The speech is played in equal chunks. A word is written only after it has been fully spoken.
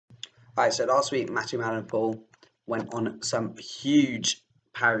Alright, so last week Matthew and Poel went on some huge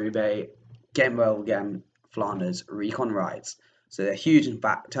Paris Roubaix, Gent Wevelgem, Flanders recon rides. So they're huge in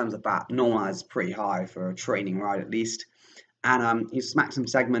terms of fat, normalized pretty high for a training ride at least. And he's smacked some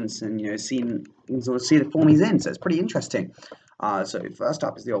segments and you can sort of see the form he's in. So it's pretty interesting. So first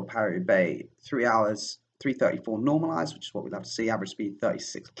up is the old Paris Roubaix, 3 hours, 3:34 normalized, which is what we'd love to see. Average speed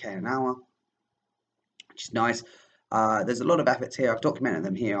 36k an hour, which is nice. There's a lot of efforts here. I've documented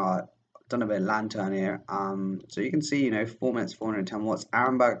them here. I've done a bit of lantern here. So you can see, 4 minutes, 410 watts.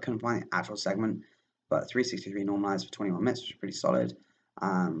 Arenberg couldn't find the actual segment, but 363 normalized for 21 minutes, which is pretty solid.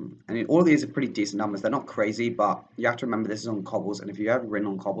 All of these are pretty decent numbers. They're not crazy, but you have to remember this is on cobbles, and if you've ever ridden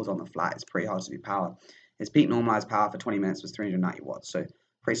on cobbles on the flat, it's pretty hard to do power. His peak normalized power for 20 minutes was 390 watts, so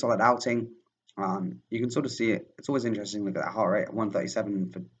pretty solid outing. You can sort of see it. It's always interesting to look at that heart rate at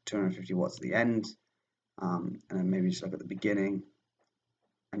 137 for 250 watts at the end. And then maybe just look at the beginning,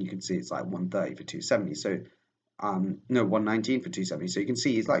 and you can see it's like 130 for 270. So no, 119 for 270. So you can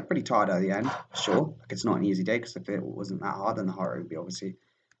see he's like pretty tired at the end. Sure, like it's not an easy day, because if it wasn't that hard, then the heart rate would be obviously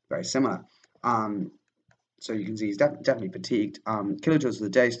very similar. So you can see he's definitely fatigued. Kilojoules of the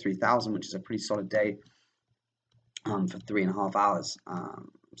day is 3,000, which is a pretty solid day for 3.5 hours.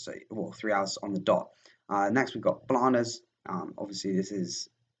 So 3 hours on the dot. Next we've got Flanders. Obviously this is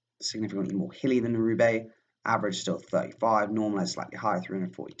significantly more hilly than Roubaix. Average still 35, normalized slightly higher,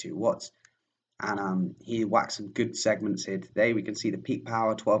 342 watts. And he whacked some good segments here today. We can see the peak power,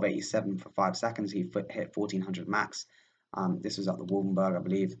 1287 for 5 seconds. He hit 1400 max. This was at the Wolvenberg, I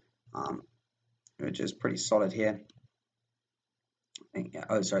believe, which is pretty solid here. The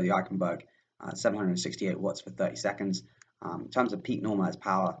Eichenberg, 768 watts for 30 seconds. In terms of peak normalized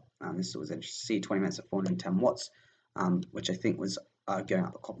power, this was interesting to see, 20 minutes at 410 watts, which I think was going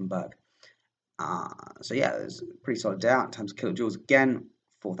up the Koppenberg. So yeah, it was a pretty solid day out. In terms of kilojoules, again,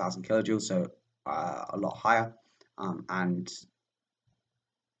 4,000 kilojoules, so a lot higher. And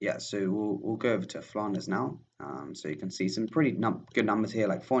yeah, so we'll go over to Flanders now. So you can see some pretty good numbers here,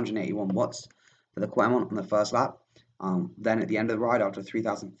 like 481 watts for the Quermont on the first lap. Then at the end of the ride, after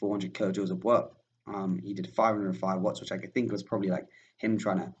 3,400 kilojoules of work, he did 505 watts, which I think was probably like him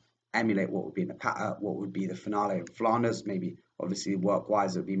trying to emulate what would be in the finale of Flanders. Maybe obviously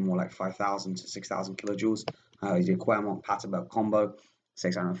work-wise, it would be more like 5,000 to 6,000 kilojoules. He did Quermont Paterberg combo,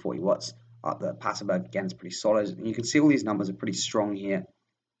 640 watts. The Paterberg again is pretty solid, and you can see all these numbers are pretty strong here.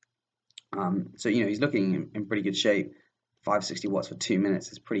 So he's looking in pretty good shape. 560 watts for 2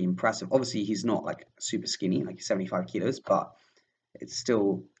 minutes is pretty impressive. Obviously, he's not like super skinny, like 75 kilos, but it's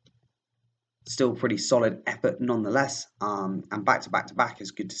still pretty solid effort nonetheless. And back to back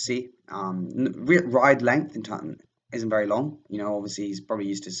is good to see. Ride length in time isn't very long. Obviously he's probably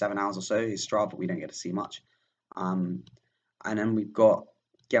used to 7 hours or so. His Strava, we don't get to see much. And then we've got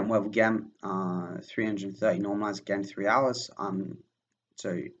Gent Wevelgem, 330 normalized, again 3 hours.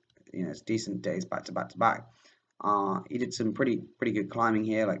 So it's decent days back to back. He did some pretty good climbing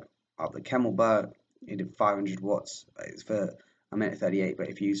here, like up the Kemmelberg. He did 500 watts. It's for a minute 38, but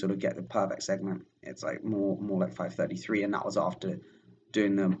if you sort of get the perfect segment, it's like more like 533, and that was after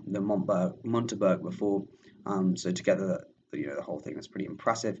doing the Monteberg before. So together, the whole thing was pretty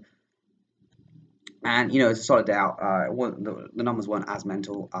impressive. And it's a solid day out. The numbers weren't as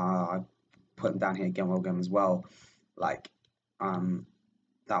mental. I put them down here, Gent Wevelgem as well. Like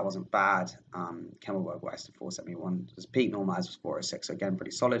that wasn't bad. Kemmelberg West at 471. His peak normalized was 406, so again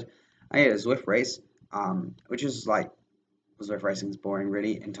pretty solid. And yeah, the Zwift race, which is like, Zwift racing is boring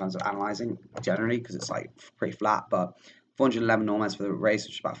really in terms of analyzing generally, because it's like pretty flat. But 411 normalized for the race,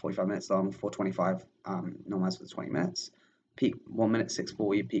 which is about 45 minutes long. 425 normalized for the 20 minutes. Peak 1 minute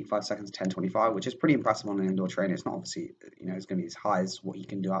 640. Peak 5 seconds 1025, which is pretty impressive on an indoor trainer. It's not obviously it's going to be as high as what he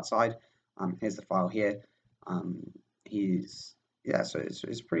can do outside. Here's the file here. So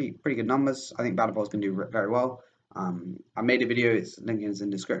it's pretty good numbers. I think Vanderpoel's going to do very well. I made a video, its link is in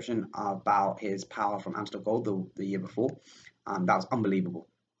the description, about his power from Amstel Gold the year before. That was unbelievable,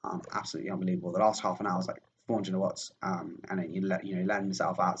 absolutely unbelievable. The last half an hour was like 400 watts, and then you let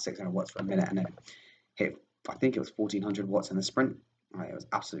himself out 600 watts for a minute, and then hit, I think it was 1400 watts in the sprint. It was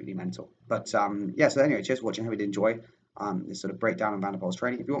absolutely mental. But yeah, so anyway, cheers for watching. I hope you did enjoy this sort of breakdown of Vanderpoel's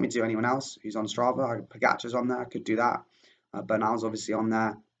training. If you want me to do anyone else who's on Strava, Pogacar's on there, I could do that. Bernal's obviously on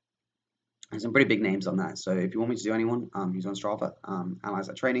there. There's some pretty big names on there. So if you want me to do anyone who's on Strava, analyze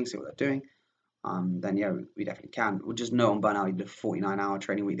their training, see what they're doing, then yeah, we definitely can. We'll just know on Bernal, he did a 49-hour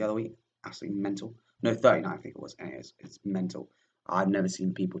training week the other week. Absolutely mental. No, 39, I think it was. Anyways, it's mental. I've never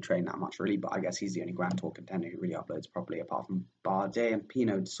seen people train that much really, but I guess he's the only Grand Tour contender who really uploads properly, apart from Bardet and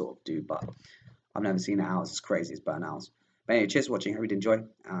Pinot sort of do, but I've never seen it out as crazy as Bernal's. Anyway, cheers for watching. Hope you did enjoy,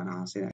 and I'll see you next.